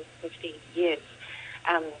 10, 15 years.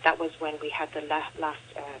 That was when we had the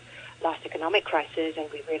last economic crisis, and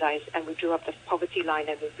we realized, and we drew up the poverty line,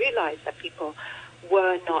 and we realized that people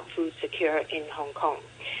were not food secure in Hong Kong.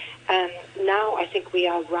 Now I think we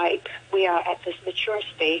are ripe. We are at this mature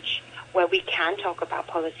stage where we can talk about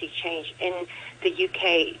policy change. In the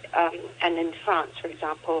UK and in France, for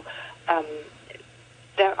example,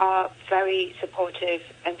 there are very supportive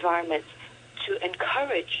environments to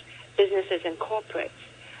encourage businesses and corporates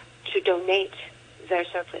to donate their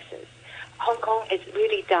surpluses. Hong Kong is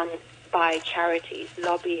really done by charities,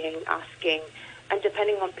 lobbying, asking, and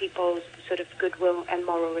depending on people's sort of goodwill and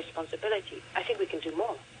moral responsibility. I think we can do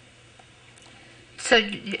more. So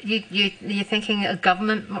you're thinking a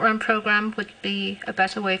government-run program would be a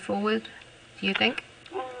better way forward, do you think?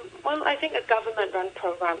 Well, I think a government-run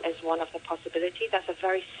program is one of the possibilities. That's a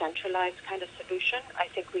very centralized kind of solution. I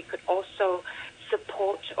think we could also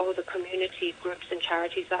support all the community groups and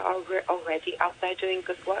charities that are already out there doing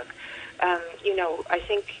good work. I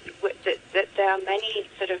think that there are many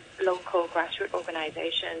sort of local grassroots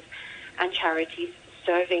organizations and charities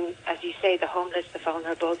serving, as you say, the homeless, the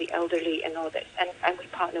vulnerable, the elderly, and all this. And we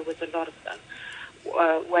partner with a lot of them.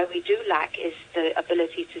 Where we do lack is the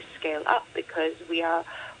ability to scale up, because we are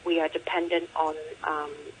dependent on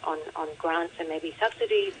grants and maybe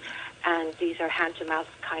subsidies, and these are hand-to-mouth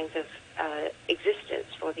kinds of existence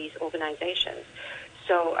for these organizations.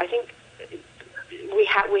 So I think we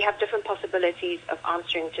have different possibilities of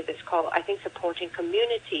answering to this call. I think supporting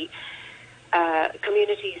communities,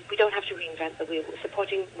 we don't have to reinvent the wheel.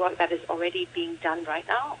 Supporting work that is already being done right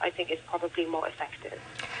now, I think, is probably more effective.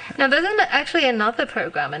 Now, there's actually another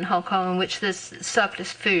program in Hong Kong in which this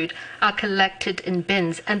surplus food are collected in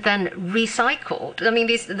bins and then recycled. I mean,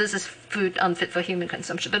 this is food unfit for human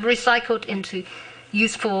consumption, but recycled into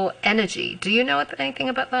useful energy. Do you know anything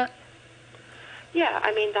about that? Yeah,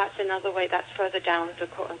 I mean, that's another way. That's further down the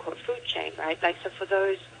quote-unquote food chain, right? Like, so for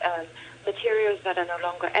those materials that are no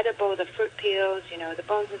longer edible, the fruit peels, the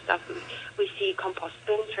bones and stuff, we see compost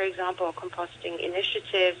bins, for example, or composting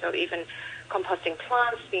initiatives, or even composting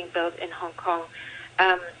plants being built in Hong Kong.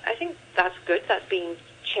 I think that's good. That's being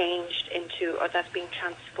changed into, or that's being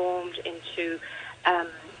transformed into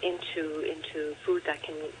food that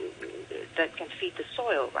can feed the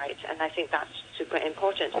soil, right? And I think that's super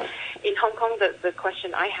important. In Hong Kong, the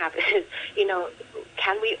question I have is,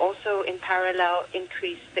 can we also in parallel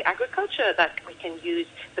increase the agriculture that we can use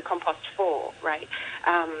the compost for, right?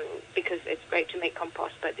 Because it's great to make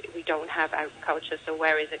compost, but we don't have agriculture, so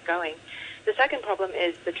where is it going? The second problem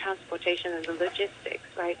is the transportation and the logistics,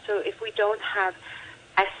 right? So if we don't have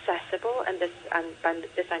accessible, and by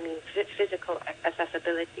this I mean physical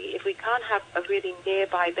accessibility, if we can't have a really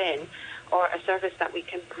nearby bin or a service that we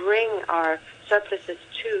can bring our surpluses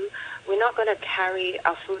to, we're not going to carry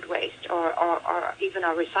our food waste or even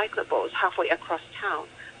our recyclables halfway across town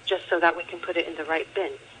just so that we can put it in the right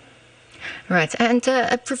bins. Right. And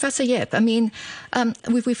Professor Yip, I mean,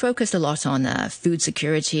 we focused a lot on food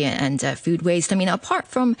security and food waste. I mean, apart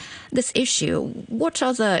from this issue, what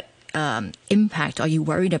other impact are you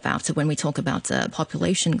worried about when we talk about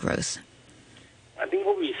population growth? I think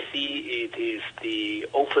what we see it is the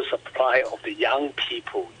oversupply of the young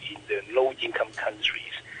people in the low-income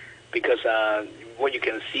countries. Because what you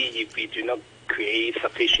can see, if we do not create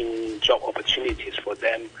sufficient job opportunities for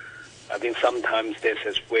them, I think sometimes this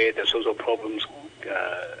is where the social problems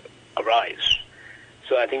arise.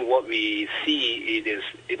 So I think what we see,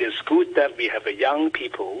 it is good that we have a young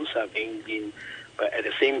people, but at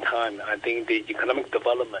the same time, I think the economic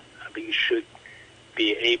development, should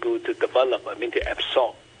be able to develop, to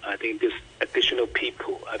absorb, this additional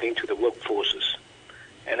people, to the workforces.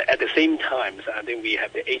 And at the same time, I think we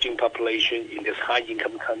have the aging population in this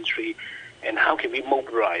high-income country, and how can we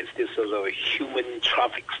mobilize this sort of human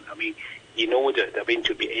traffics, in order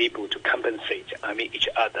to be able to compensate, each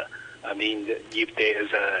other. If there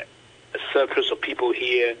is a surplus of people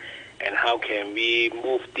here, and how can we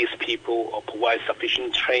move these people or provide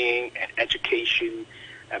sufficient training and education,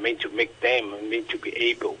 to make them, to be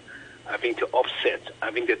able, to offset,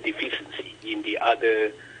 the deficiency in the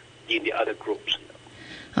other groups.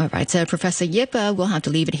 All right, Professor Yip, we'll have to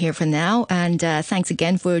leave it here for now. And thanks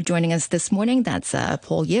again for joining us this morning. That's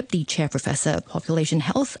Paul Yip, the Chair Professor of Population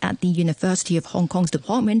Health at the University of Hong Kong's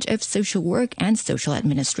Department of Social Work and Social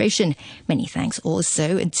Administration. Many thanks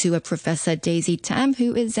also to Professor Daisy Tam,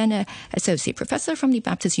 who is an Associate Professor from the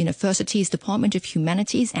Baptist University's Department of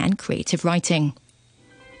Humanities and Creative Writing.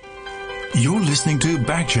 You're listening to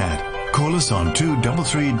Backchat. Call us on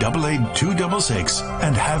 233 88 266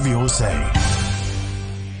 and have your say.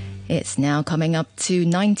 It's now coming up to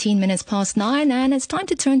 19 minutes past 9, and it's time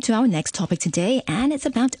to turn to our next topic today, and it's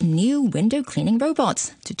about new window cleaning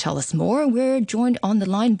robots. To tell us more, we're joined on the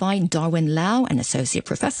line by Darwin Lau, an associate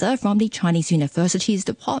professor from the Chinese University's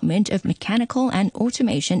Department of Mechanical and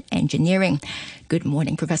Automation Engineering. Good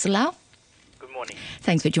morning, Professor Lau. Good morning.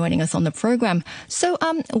 Thanks for joining us on the program. So,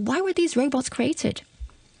 why were these robots created?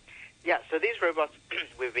 Yeah, so these robots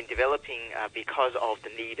we've been developing because of the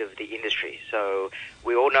need of the industry. So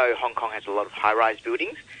we all know Hong Kong has a lot of high-rise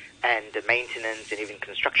buildings, and the maintenance and even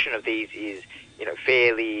construction of these is,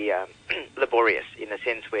 fairly laborious in the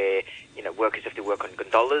sense where, workers have to work on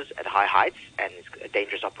gondolas at high heights, and it's a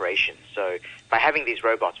dangerous operation. So by having these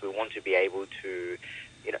robots, we want to be able to,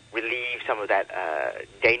 relieve some of that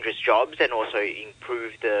dangerous jobs and also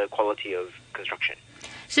improve the quality of construction.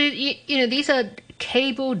 So, these are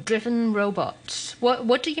cable-driven robots.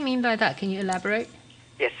 What do you mean by that? Can you elaborate?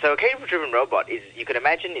 Yes, so a cable-driven robot is, you can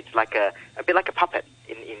imagine it's like a bit like a puppet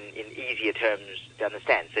in easier terms to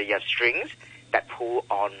understand. So you have strings that pull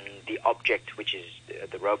on the object, which is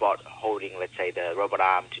the robot holding, let's say, the robot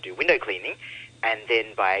arm to do window cleaning, and then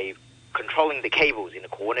by controlling the cables in a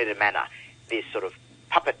coordinated manner, this sort of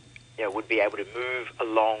puppet would be able to move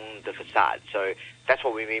along the facade. So that's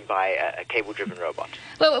what we mean by a cable-driven robot.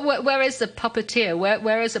 Well, where is the puppeteer?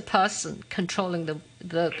 Where is a person controlling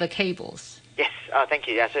the cables? Yes, thank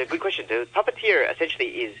you. Yeah, so good question. The puppeteer essentially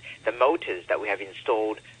is the motors that we have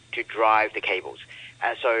installed to drive the cables.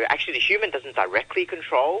 So actually the human doesn't directly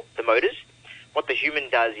control the motors. What the human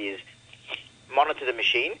does is monitor the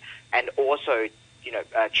machine and also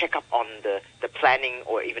check up on the planning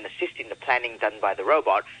or even assist in the planning done by the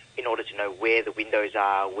robot in order to know where the windows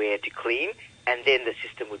are, where to clean, and then the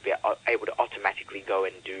system would be able to automatically go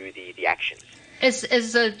and do the actions. Is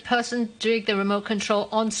the person doing the remote control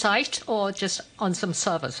on site or just on some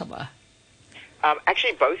server somewhere?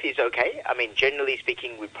 Actually, both is okay. Generally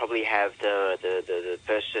speaking, we probably have the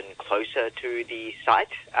person closer to the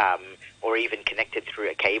site or even connected through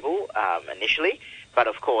a cable initially. But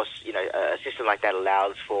of course, a system like that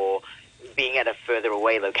allows for being at a further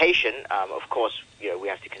away location. Of course, we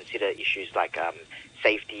have to consider issues like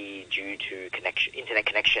safety due to internet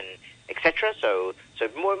connection, etc. So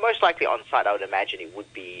most likely on site, I would imagine it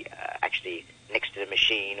would be actually next to the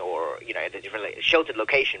machine or at a different sheltered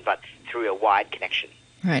location, but through a wide connection.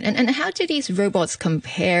 Right, and how do these robots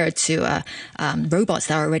compare to robots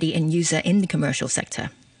that are already in use in the commercial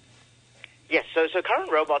sector? Yes, so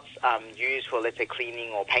current robots used for, let's say, cleaning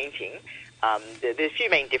or painting, there's a few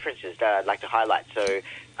main differences that I'd like to highlight. So,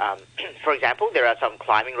 for example, there are some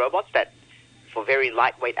climbing robots that, for very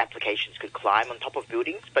lightweight applications, could climb on top of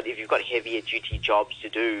buildings. But if you've got heavier duty jobs to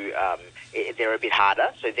do, they're a bit harder.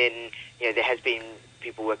 So then, there has been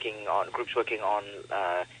groups working on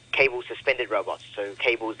cable suspended robots. So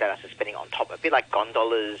cables that are suspending on top, a bit like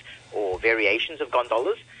gondolas or variations of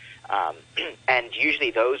gondolas. And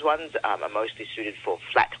usually those ones are mostly suited for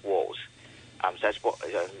flat walls. So that's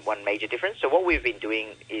one major difference. So what we've been doing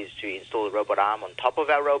is to install a robot arm on top of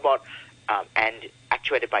our robot and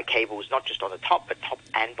actuated by cables, not just on the top, but top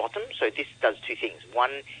and bottom. So this does two things.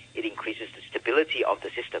 One, it increases the stability of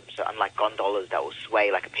the system. So unlike gondolas that will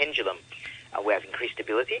sway like a pendulum, we have increased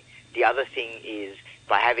stability. the other thing is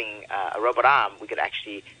by having a robot arm, we could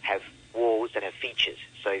actually have walls that have features.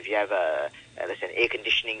 So if you have let's say air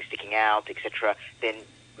conditioning sticking out, etc., then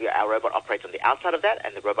our robot operates on the outside of that,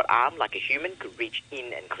 and the robot arm, like a human, could reach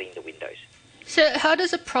in and clean the windows. So how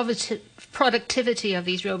does the productivity of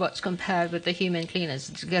these robots compare with the human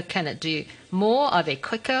cleaners? Can it do more? Are they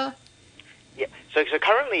quicker? Yeah. So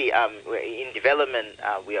currently in development,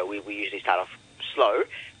 we usually start off slow,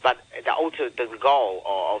 but the goal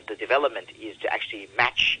of the development is to actually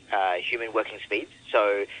match human working speeds.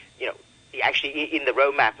 So actually in the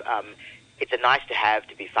roadmap, it's a nice to have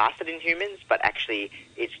to be faster than humans, but actually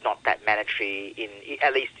it's not that mandatory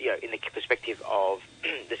at least in the perspective of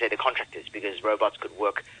let's say the contractors, because robots could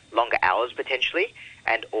work longer hours potentially,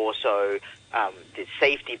 and also the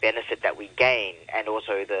safety benefit that we gain, and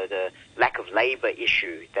also the lack of labor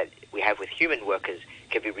issue that we have with human workers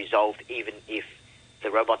can be resolved even if the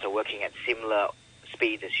robots are working at similar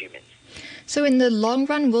speeds as humans. So in the long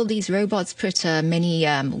run, will these robots put many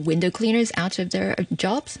window cleaners out of their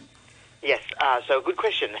jobs? Yes, so good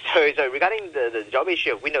question. So regarding the job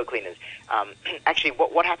issue of window cleaners, actually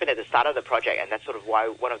what happened at the start of the project, and that's sort of why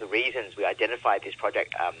one of the reasons we identified this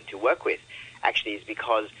project to work with, actually is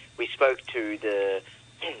because we spoke to the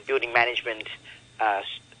building management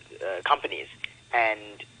companies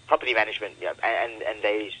and property management, and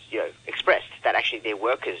they expressed that actually their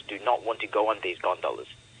workers do not want to go on these gondolas.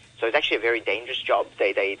 So it's actually a very dangerous job.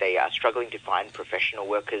 They are struggling to find professional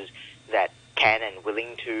workers that can and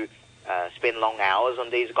willing to spend long hours on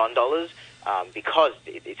these gondolas because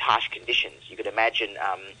it's harsh conditions. You could imagine,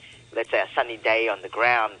 let's say, a sunny day on the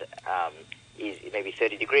ground is maybe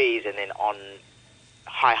 30 degrees, and then on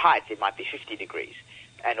high heights it might be 50 degrees.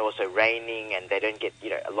 And also raining, and they don't get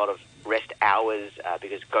a lot of rest hours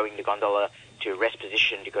because going to gondola to rest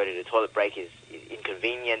position to go to the toilet break is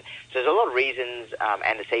inconvenient. So there's a lot of reasons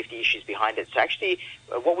and the safety issues behind it. So actually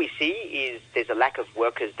what we see is there's a lack of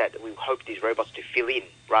workers that we hope these robots to fill in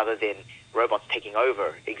rather than robots taking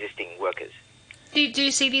over existing workers. Do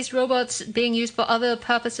you see these robots being used for other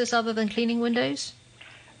purposes other than cleaning windows?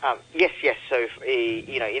 Yes. So,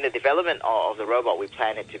 in the development of the robot, we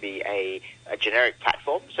plan it to be a generic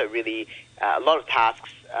platform. So really, a lot of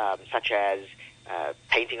tasks such as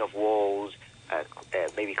painting of walls,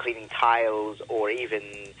 maybe cleaning tiles, or even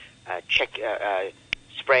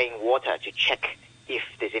spraying water to check if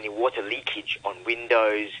there's any water leakage on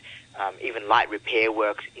windows, even light repair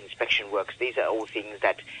works, inspection works. These are all things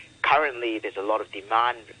that currently there's a lot of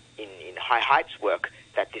demand in high heights work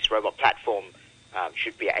that this robot platform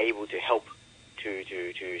should be able to help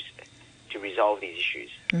to resolve these issues.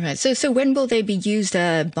 Right. So when will they be used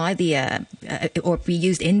by the or be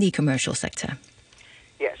used in the commercial sector?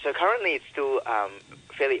 Yeah. So currently it's still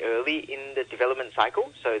fairly early in the development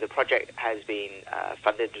cycle. So the project has been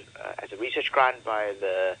funded as a research grant by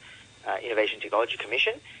the Innovation Technology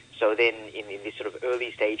Commission. So then in this sort of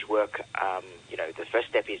early stage work, the first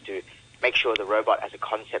step is to make sure the robot as a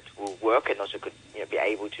concept will work and also could be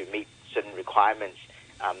able to meet certain requirements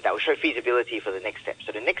that will show feasibility for the next step.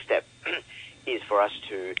 So the next step is for us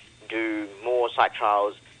to do more site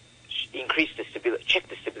trials, increase the stability, check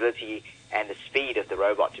the stability and the speed of the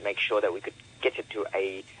robot to make sure that we could get it to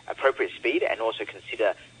a appropriate speed, and also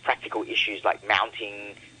consider practical issues like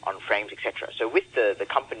mounting on frames, etc. So with the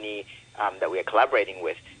company that we are collaborating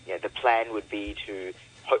with, the plan would be to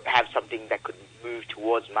have something that could move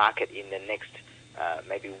towards market in the next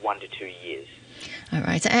maybe 1 to 2 years. All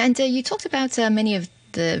right. And you talked about many of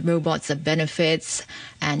the robots' benefits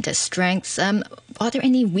and strengths. Are there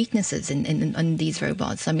any weaknesses in these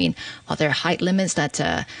robots? I mean, are there height limits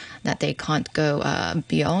that they can't go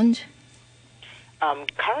beyond?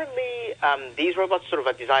 Currently, these robots sort of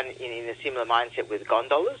are designed in a similar mindset with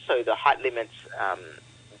gondolas, so the height limits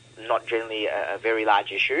not generally a very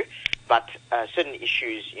large issue, but certain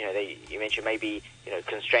issues, you mentioned maybe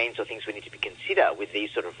constraints or things we need to be consider with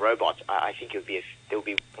these sort of robots. I think there will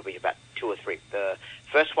be probably about 2 or 3. The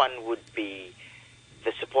first one would be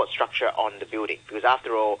the support structure on the building, because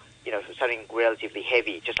after all, for something relatively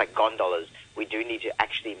heavy, just like gondolas, we do need to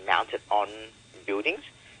actually mount it on buildings.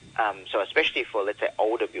 So especially for, let's say,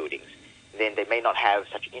 older buildings, then they may not have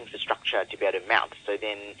such infrastructure to be able to mount. So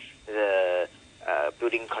then the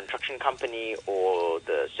building construction company or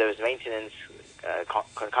the service maintenance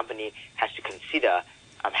company has to consider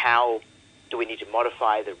how do we need to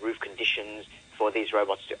modify the roof conditions for these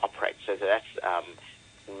robots to operate. So that's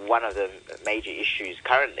one of the major issues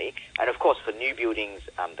currently. And of course, for new buildings,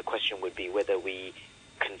 the question would be whether we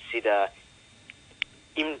consider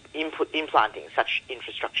implanting such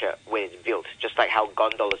infrastructure where it's built, just like how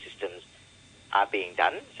gondola systems are being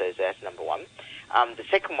done. So that's number one. The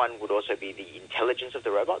second one would also be the intelligence of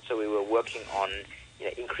the robot. So we were working on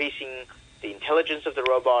increasing the intelligence of the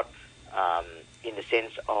robot in the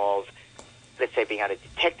sense of, let's say, being able to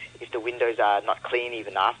detect if the windows are not clean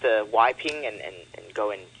even after wiping and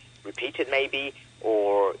go and repeat it maybe,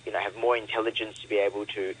 or have more intelligence to be able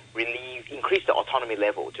to increase the autonomy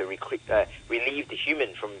level to relieve the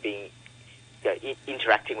human from being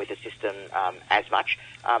interacting with the system as much.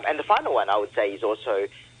 And the final one, I would say, is also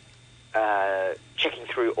checking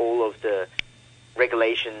through all of the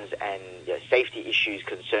regulations and safety issues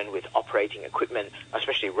concerned with operating equipment,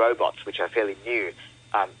 especially robots, which are fairly new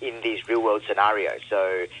in these real-world scenarios.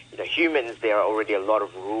 So, humans, there are already a lot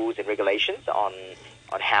of rules and regulations on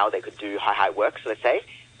how they could do high works, let's say,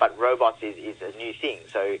 but robots is a new thing.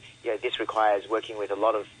 So, this requires working with a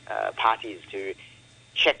lot of parties to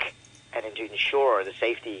check and to ensure the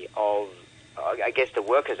safety of, I guess the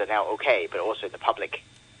workers are now okay, but also the public.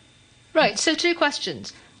 Right, so 2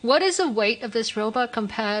 questions. What is the weight of this robot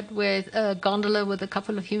compared with a gondola with a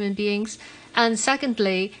couple of human beings? And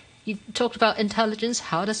secondly, you talked about intelligence.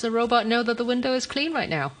 How does the robot know that the window is clean right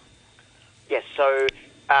now? Yes, so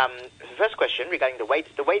the first question regarding the weight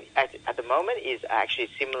at the moment is actually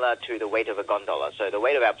similar to the weight of a gondola. So the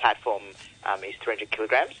weight of our platform is 300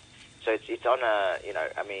 kilograms. So it's on a,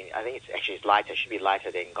 I think it's lighter, should be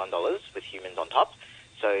lighter than gondolas with humans on top.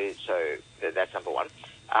 So that's number one.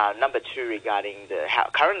 Number 2, regarding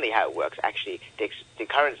currently how it works, actually, the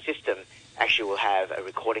current system actually will have a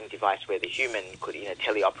recording device where the human could, in a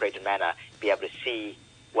teleoperated manner, be able to see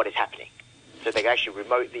what is happening. So they can actually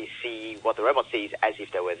remotely see what the robot sees as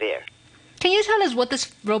if they were there. Can you tell us what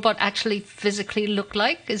this robot actually physically look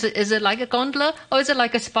like? Is it like a gondola, or is it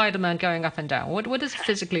like a Spider-Man going up and down? What does it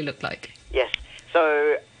physically look like? Yes.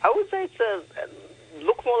 So I would say it's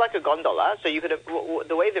look more like a gondola. So you could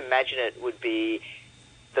the way to imagine it would be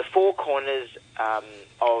the 4 corners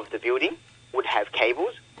of the building would have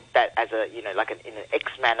cables that, as in an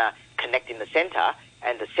X manner, connect in the center,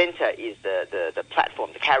 and the center is the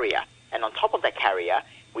platform, the carrier, and on top of that carrier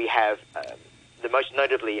we have the most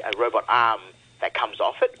notably a robot arm that comes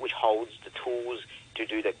off it, which holds the tools to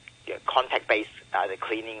do the contact-based either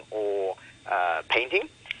cleaning or painting.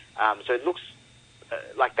 So it looks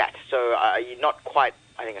like that. So you're not quite,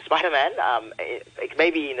 I think, a Spider-Man. It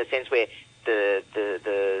may be in the sense where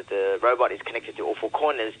the robot is connected to all 4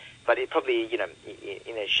 corners, but it probably,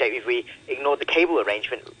 in a shape, if we ignore the cable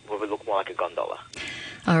arrangement, will look more like a gondola.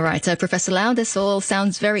 All right, Professor Lau, this all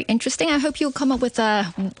sounds very interesting. I hope you'll come up with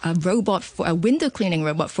a window cleaning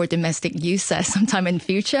robot for domestic use sometime in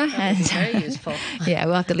future. Very useful. Yeah,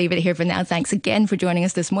 we'll have to leave it here for now. Thanks again for joining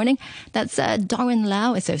us this morning. That's Darren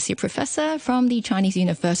Lau, Associate Professor from the Chinese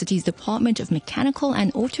University's Department of Mechanical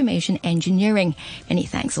and Automation Engineering. Many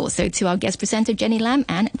thanks also to our guest presenter Jenny Lam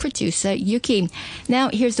and producer Yuki. Now,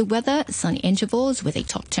 here's the weather. Sunny intervals with a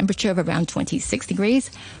top temperature of around 26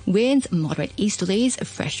 degrees. Winds, moderate easterlies,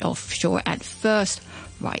 fresh offshore at first.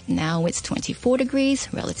 Right now it's 24 degrees,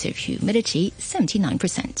 relative humidity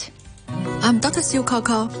 79%. I'm Dr. Siu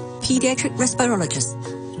Kaka, pediatric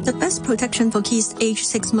respirologist. The best protection for kids aged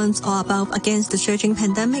 6 months or above against the surging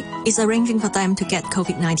pandemic is arranging for them to get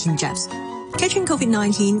COVID-19 jabs. Catching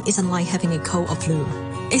COVID-19 is unlike having a cold or flu.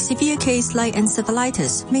 A severe case like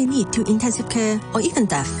encephalitis may lead to intensive care or even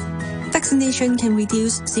death. Vaccination can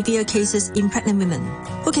reduce severe cases in pregnant women,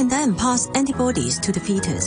 who can then pass antibodies to the fetus.